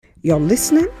You're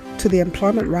listening to the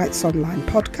Employment Rights Online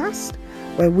podcast,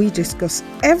 where we discuss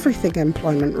everything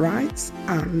employment rights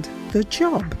and the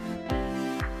job.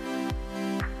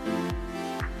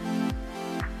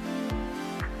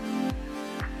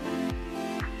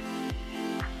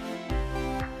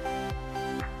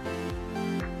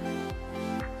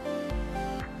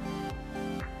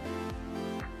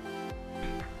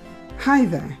 Hi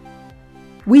there.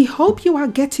 We hope you are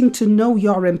getting to know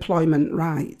your employment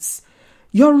rights.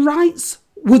 Your rights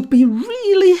would be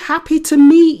really happy to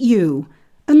meet you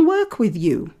and work with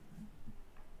you.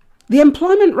 The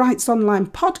Employment Rights Online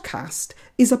podcast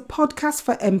is a podcast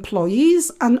for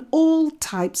employees and all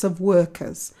types of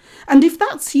workers. And if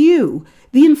that's you,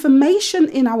 the information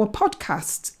in our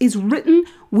podcasts is written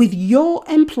with your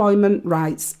employment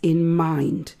rights in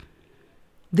mind.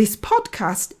 This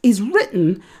podcast is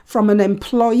written from an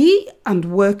employee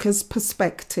and worker's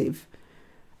perspective.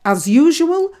 As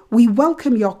usual, we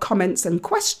welcome your comments and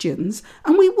questions,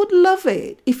 and we would love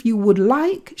it if you would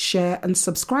like, share, and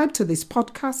subscribe to this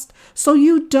podcast so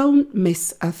you don't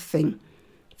miss a thing.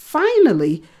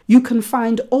 Finally, you can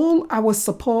find all our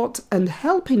support and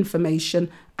help information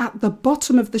at the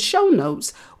bottom of the show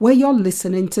notes where you're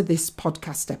listening to this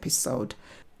podcast episode.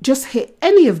 Just hit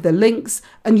any of the links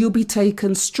and you'll be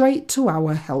taken straight to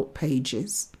our help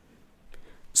pages.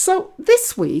 So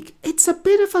this week, it's a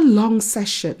bit of a long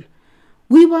session.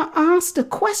 We were asked a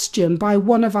question by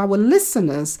one of our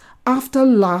listeners after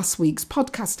last week's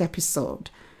podcast episode.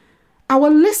 Our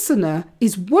listener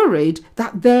is worried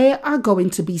that they are going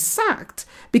to be sacked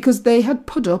because they had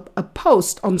put up a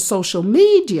post on social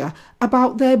media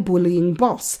about their bullying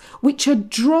boss, which had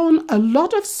drawn a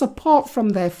lot of support from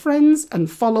their friends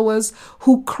and followers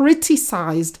who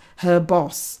criticised her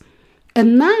boss.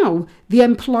 And now the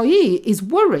employee is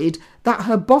worried that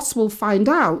her boss will find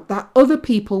out that other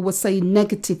people were saying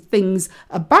negative things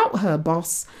about her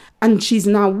boss, and she's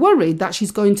now worried that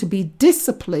she's going to be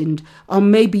disciplined or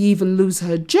maybe even lose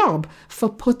her job for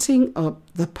putting up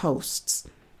the posts.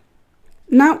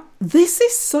 Now, this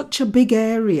is such a big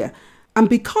area, and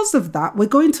because of that, we're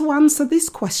going to answer this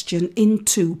question in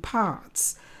two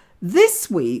parts. This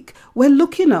week, we're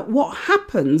looking at what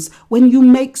happens when you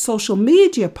make social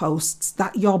media posts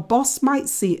that your boss might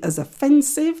see as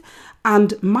offensive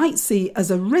and might see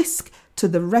as a risk to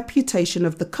the reputation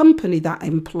of the company that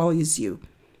employs you.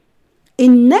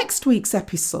 In next week's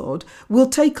episode, we'll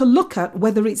take a look at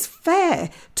whether it's fair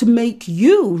to make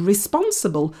you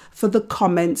responsible for the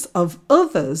comments of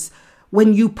others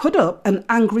when you put up an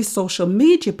angry social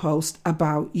media post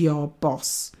about your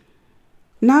boss.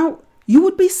 Now, you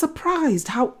would be surprised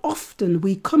how often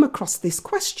we come across this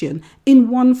question in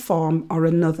one form or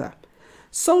another.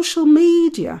 Social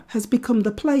media has become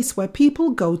the place where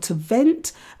people go to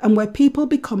vent and where people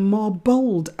become more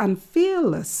bold and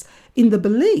fearless in the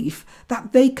belief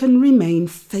that they can remain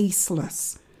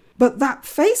faceless. But that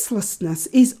facelessness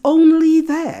is only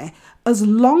there as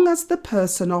long as the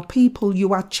person or people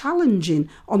you are challenging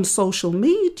on social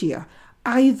media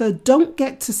either don't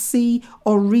get to see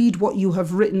or read what you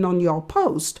have written on your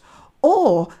post,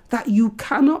 or that you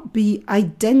cannot be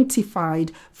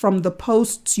identified from the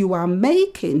posts you are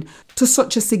making to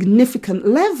such a significant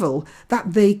level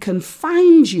that they can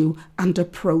find you and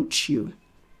approach you.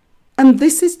 And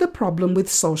this is the problem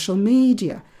with social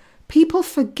media. People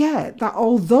forget that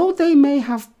although they may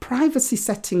have privacy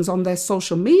settings on their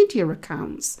social media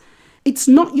accounts, it's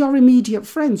not your immediate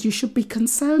friends you should be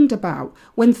concerned about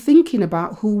when thinking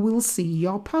about who will see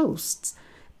your posts.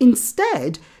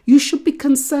 Instead, you should be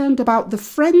concerned about the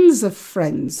friends of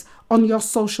friends on your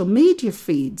social media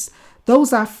feeds.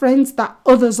 Those are friends that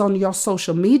others on your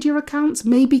social media accounts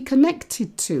may be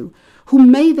connected to, who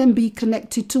may then be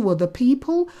connected to other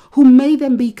people, who may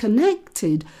then be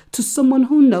connected to someone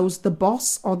who knows the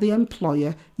boss or the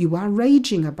employer you are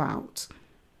raging about.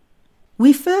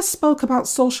 We first spoke about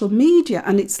social media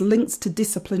and its links to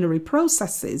disciplinary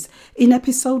processes in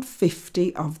episode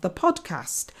 50 of the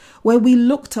podcast, where we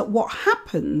looked at what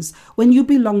happens when you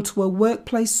belong to a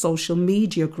workplace social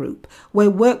media group,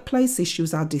 where workplace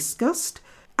issues are discussed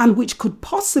and which could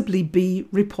possibly be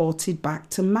reported back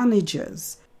to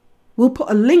managers. We'll put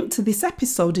a link to this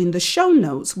episode in the show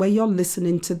notes where you're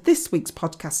listening to this week's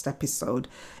podcast episode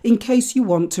in case you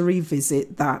want to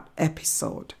revisit that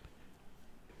episode.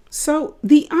 So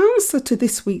the answer to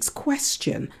this week's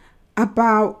question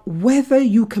about whether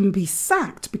you can be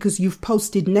sacked because you've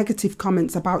posted negative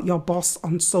comments about your boss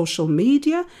on social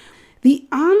media, the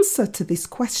answer to this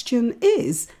question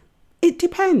is, it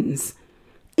depends.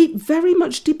 It very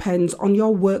much depends on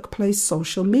your workplace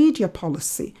social media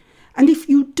policy. And if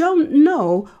you don't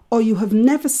know or you have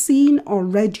never seen or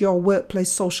read your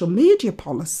workplace social media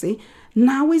policy,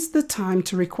 now is the time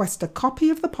to request a copy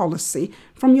of the policy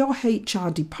from your HR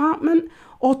department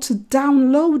or to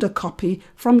download a copy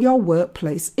from your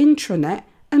workplace intranet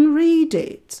and read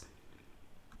it.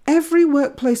 Every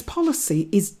workplace policy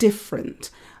is different,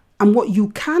 and what you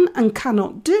can and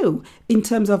cannot do in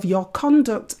terms of your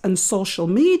conduct and social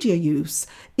media use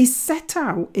is set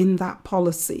out in that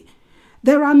policy.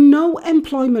 There are no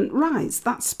employment rights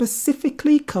that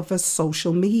specifically cover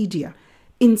social media.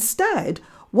 Instead,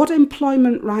 what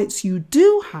employment rights you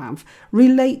do have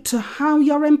relate to how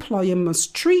your employer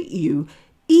must treat you,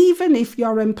 even if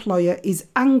your employer is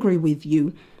angry with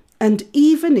you, and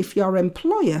even if your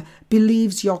employer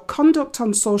believes your conduct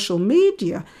on social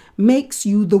media makes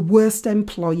you the worst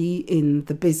employee in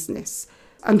the business.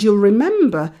 And you'll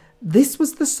remember this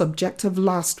was the subject of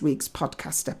last week's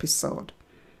podcast episode.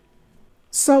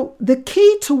 So the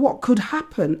key to what could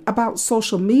happen about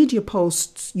social media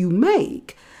posts you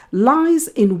make lies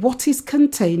in what is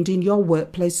contained in your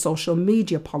workplace social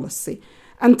media policy.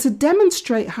 And to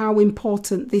demonstrate how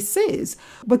important this is,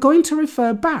 we're going to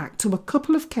refer back to a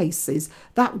couple of cases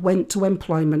that went to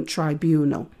Employment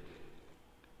Tribunal.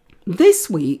 This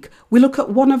week, we look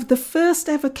at one of the first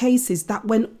ever cases that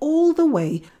went all the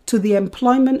way to the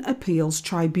Employment Appeals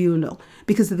Tribunal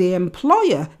because the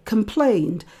employer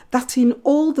complained that in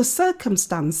all the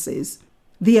circumstances,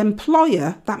 the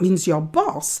employer, that means your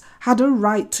boss, had a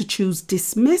right to choose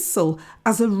dismissal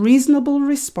as a reasonable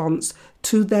response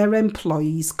to their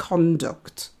employee's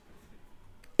conduct.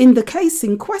 In the case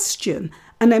in question,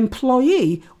 an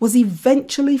employee was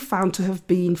eventually found to have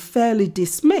been fairly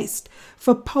dismissed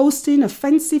for posting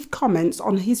offensive comments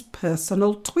on his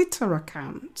personal Twitter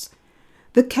account.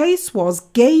 The case was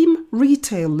Game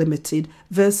Retail Limited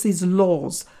versus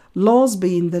Laws, Laws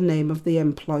being the name of the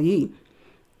employee.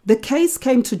 The case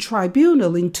came to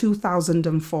tribunal in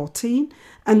 2014,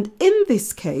 and in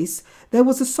this case, there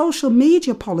was a social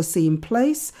media policy in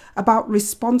place about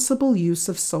responsible use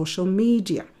of social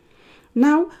media.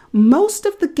 Now, most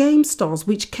of the game stores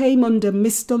which came under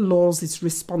Mr. Laws'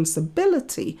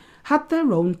 responsibility had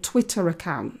their own Twitter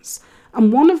accounts,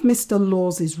 and one of Mr.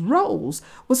 Laws' roles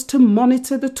was to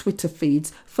monitor the Twitter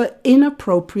feeds for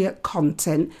inappropriate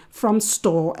content from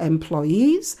store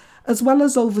employees, as well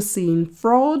as overseeing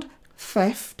fraud,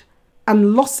 theft,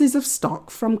 and losses of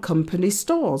stock from company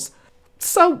stores.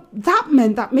 So that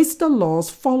meant that Mr. Laws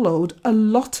followed a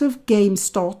lot of game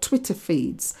store Twitter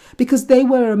feeds because they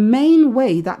were a main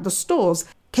way that the stores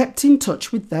kept in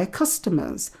touch with their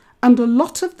customers. And a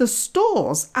lot of the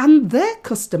stores and their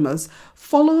customers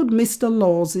followed Mr.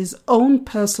 Laws' own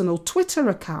personal Twitter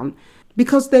account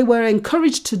because they were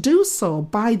encouraged to do so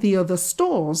by the other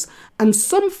stores, and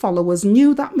some followers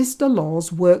knew that Mr.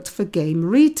 Laws worked for Game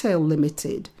Retail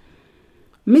Limited.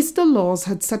 Mr. Laws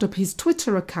had set up his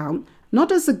Twitter account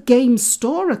not as a game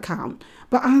store account,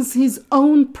 but as his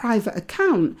own private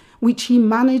account, which he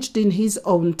managed in his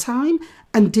own time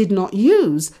and did not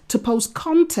use to post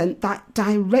content that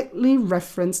directly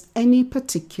referenced any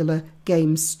particular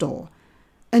game store.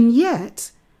 And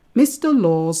yet, Mr.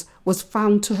 Laws was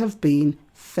found to have been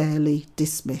fairly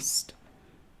dismissed.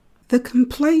 The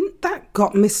complaint that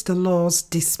got Mr. Laws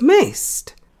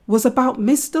dismissed was about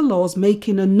Mr. Laws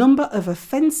making a number of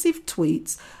offensive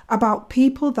tweets about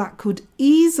people that could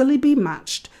easily be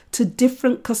matched to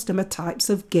different customer types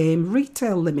of Game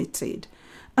Retail Limited,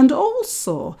 and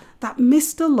also that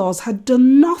Mr. Laws had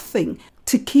done nothing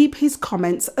to keep his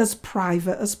comments as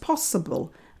private as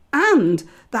possible, and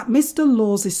that Mr.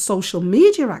 Laws' social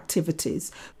media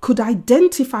activities could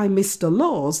identify Mr.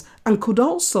 Laws and could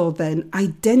also then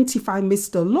identify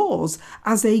Mr. Laws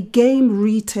as a Game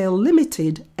Retail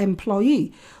Limited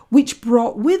employee, which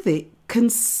brought with it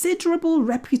considerable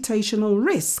reputational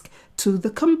risk to the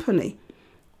company.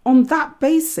 On that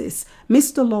basis,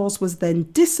 Mr. Laws was then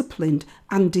disciplined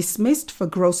and dismissed for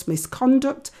gross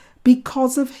misconduct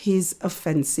because of his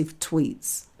offensive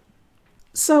tweets.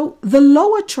 So the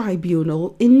lower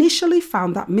tribunal initially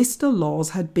found that Mr. Laws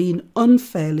had been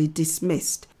unfairly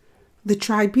dismissed. The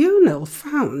tribunal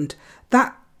found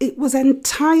that it was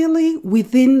entirely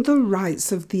within the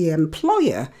rights of the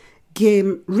employer,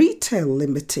 Game Retail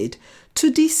Limited,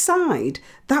 to decide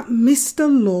that Mr.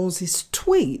 Laws'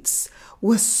 tweets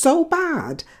were so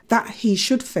bad that he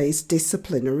should face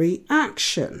disciplinary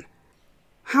action.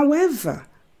 However,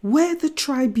 where the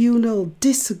tribunal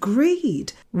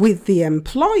disagreed with the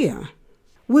employer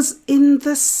was in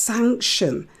the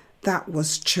sanction that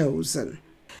was chosen.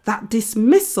 That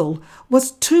dismissal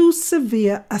was too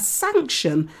severe a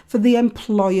sanction for the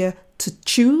employer to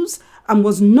choose, and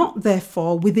was not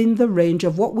therefore within the range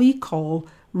of what we call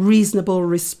reasonable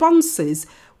responses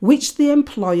which the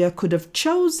employer could have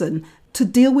chosen to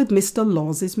deal with Mr.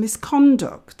 Laws's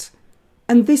misconduct.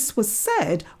 And this was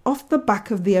said off the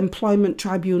back of the Employment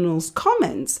Tribunal's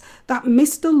comments that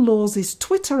Mr. Laws's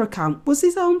Twitter account was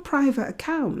his own private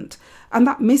account, and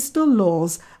that Mr.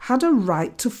 Laws had a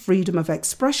right to freedom of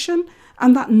expression,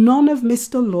 and that none of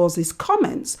Mr. Laws's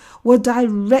comments were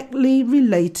directly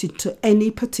related to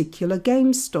any particular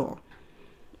game store.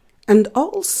 And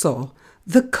also,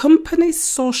 the company's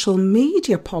social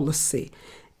media policy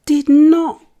did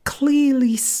not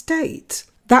clearly state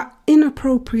that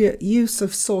inappropriate use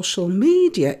of social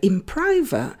media in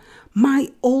private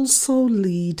might also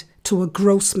lead to a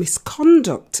gross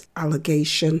misconduct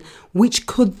allegation, which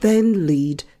could then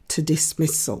lead to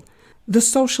dismissal. The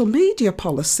social media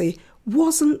policy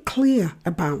wasn't clear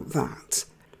about that.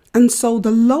 And so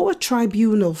the lower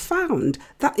tribunal found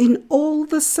that in all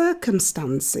the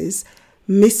circumstances,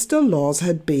 Mr. Laws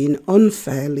had been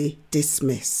unfairly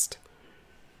dismissed.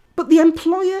 But the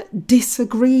employer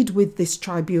disagreed with this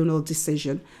tribunal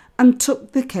decision and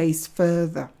took the case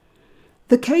further.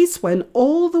 The case went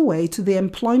all the way to the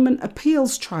Employment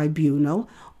Appeals Tribunal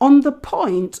on the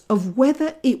point of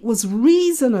whether it was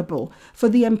reasonable for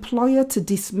the employer to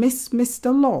dismiss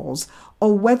Mr. Laws,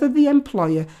 or whether the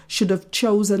employer should have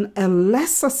chosen a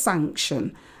lesser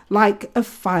sanction, like a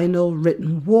final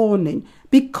written warning,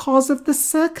 because of the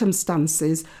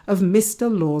circumstances of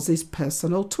Mr. Laws's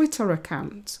personal Twitter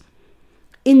account.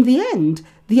 In the end,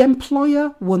 the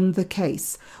employer won the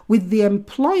case, with the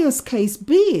employer's case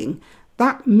being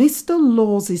that Mr.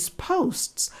 Laws's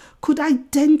posts could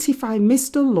identify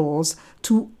Mr. Laws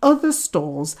to other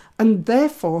stores and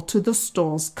therefore to the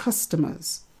store's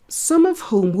customers, some of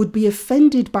whom would be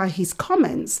offended by his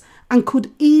comments and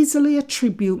could easily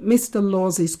attribute Mr.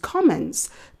 Laws's comments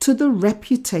to the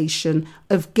reputation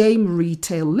of Game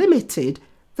Retail Limited,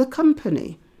 the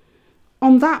company.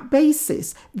 On that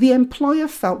basis, the employer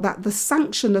felt that the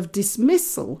sanction of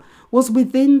dismissal was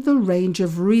within the range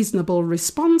of reasonable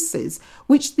responses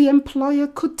which the employer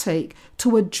could take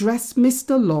to address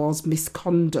Mr. Law's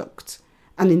misconduct,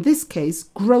 and in this case,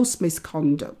 gross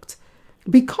misconduct,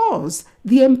 because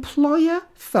the employer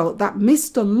felt that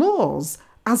Mr. Laws,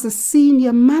 as a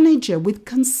senior manager with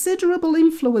considerable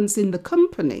influence in the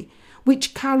company,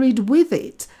 which carried with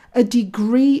it a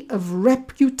degree of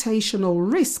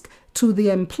reputational risk to the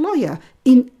employer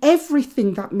in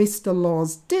everything that Mr.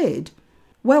 Laws did,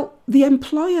 well, the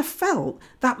employer felt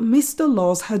that Mr.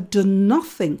 Laws had done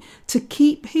nothing to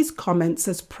keep his comments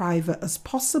as private as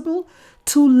possible,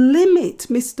 to limit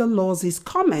Mr. Laws's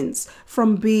comments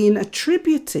from being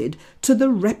attributed to the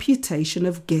reputation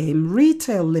of Game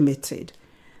Retail Limited.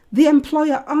 The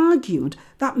employer argued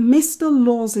that Mr.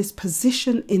 Laws's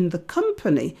position in the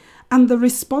company and the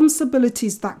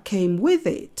responsibilities that came with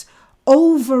it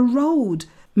overrode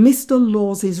Mr.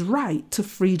 Laws's right to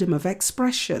freedom of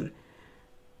expression.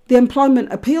 The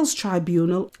Employment Appeals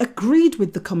Tribunal agreed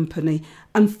with the company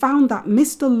and found that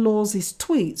Mr. Laws's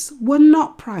tweets were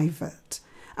not private,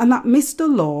 and that Mr.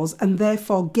 Laws, and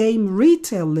therefore Game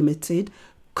Retail Limited,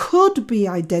 could be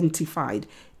identified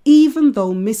even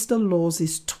though Mr.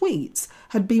 Laws's tweets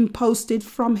had been posted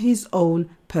from his own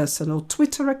personal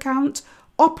Twitter account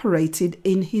operated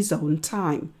in his own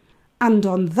time. And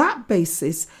on that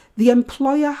basis, the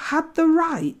employer had the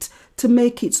right to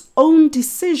make its own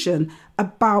decision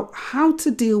about how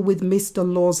to deal with Mr.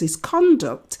 Laws's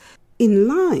conduct in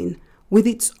line with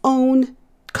its own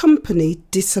company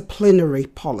disciplinary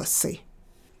policy.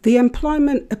 The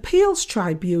Employment Appeals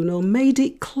Tribunal made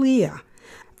it clear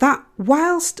that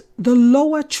whilst the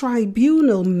lower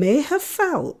tribunal may have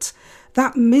felt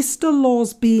that Mr.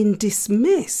 Laws being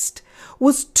dismissed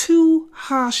was too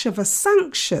harsh of a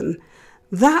sanction,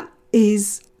 that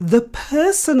is the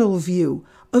personal view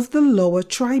of the lower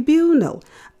tribunal.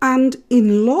 And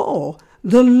in law,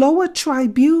 the lower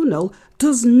tribunal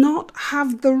does not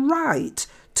have the right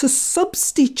to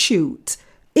substitute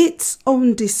its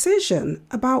own decision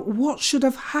about what should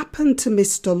have happened to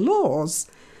Mr. Laws.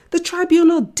 The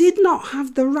tribunal did not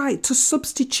have the right to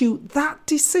substitute that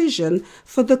decision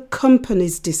for the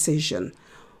company's decision.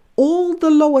 All the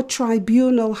lower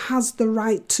tribunal has the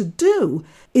right to do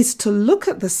is to look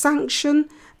at the sanction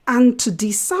and to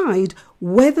decide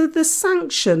whether the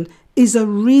sanction is a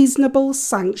reasonable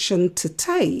sanction to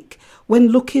take when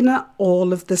looking at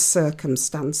all of the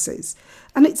circumstances.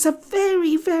 And it's a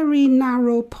very, very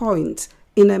narrow point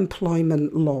in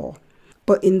employment law.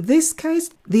 But in this case,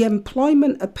 the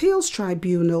Employment Appeals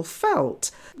Tribunal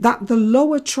felt that the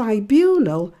lower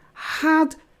tribunal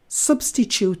had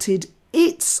substituted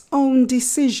its own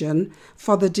decision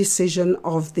for the decision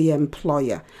of the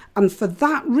employer. And for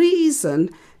that reason,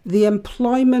 the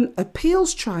Employment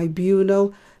Appeals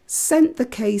Tribunal sent the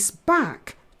case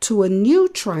back to a new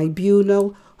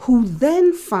tribunal, who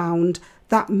then found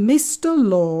that Mr.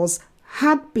 Laws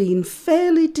had been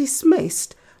fairly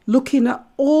dismissed, looking at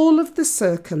all of the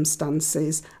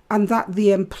circumstances, and that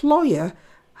the employer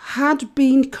had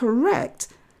been correct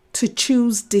to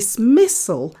choose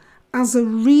dismissal as a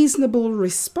reasonable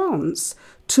response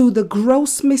to the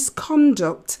gross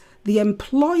misconduct the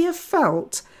employer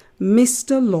felt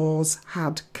Mr. Laws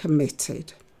had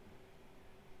committed.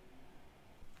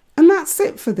 And that's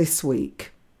it for this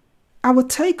week. Our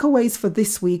takeaways for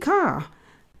this week are: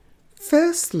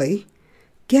 firstly,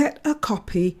 get a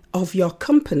copy of your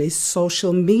company's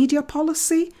social media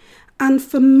policy and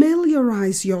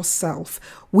familiarise yourself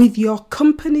with your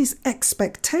company's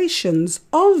expectations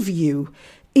of you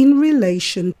in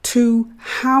relation to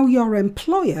how your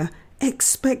employer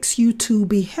expects you to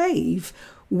behave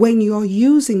when you're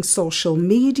using social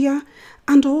media,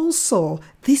 and also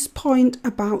this point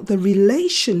about the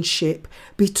relationship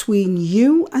between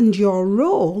you and your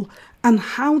role and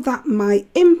how that might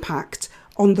impact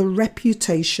on the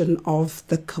reputation of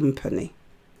the company.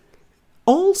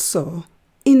 Also,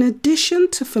 in addition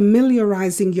to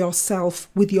familiarising yourself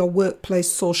with your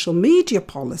workplace social media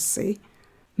policy,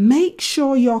 make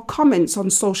sure your comments on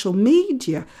social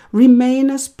media remain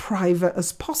as private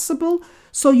as possible,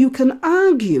 so you can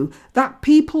argue that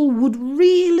people would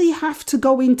really have to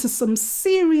go into some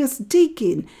serious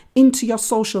digging into your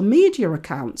social media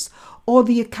accounts or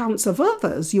the accounts of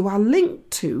others you are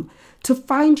linked to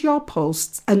find your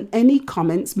posts and any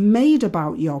comments made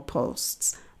about your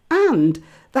posts. And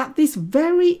that this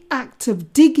very act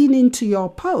of digging into your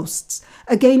posts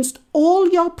against all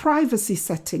your privacy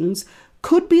settings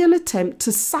could be an attempt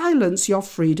to silence your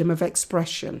freedom of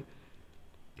expression.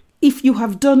 If you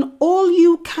have done all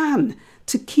you can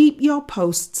to keep your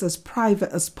posts as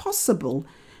private as possible,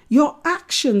 your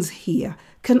actions here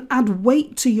can add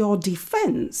weight to your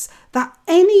defence that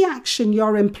any action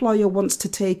your employer wants to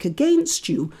take against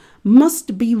you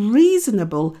must be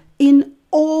reasonable in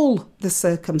all the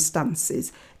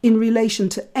circumstances in relation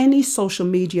to any social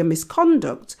media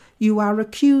misconduct you are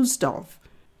accused of,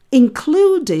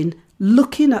 including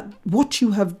looking at what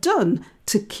you have done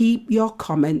to keep your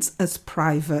comments as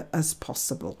private as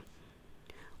possible.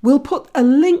 We'll put a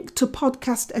link to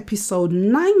podcast episode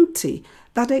 90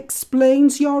 that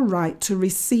explains your right to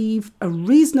receive a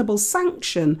reasonable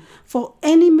sanction for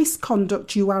any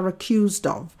misconduct you are accused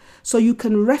of, so you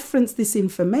can reference this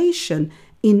information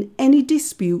in any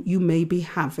dispute you may be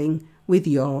having with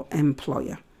your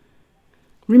employer.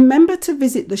 Remember to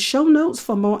visit the show notes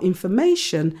for more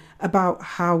information about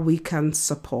how we can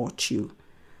support you.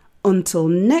 Until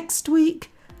next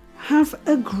week, have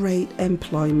a great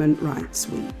Employment Rights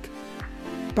Week.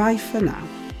 Bye for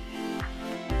now.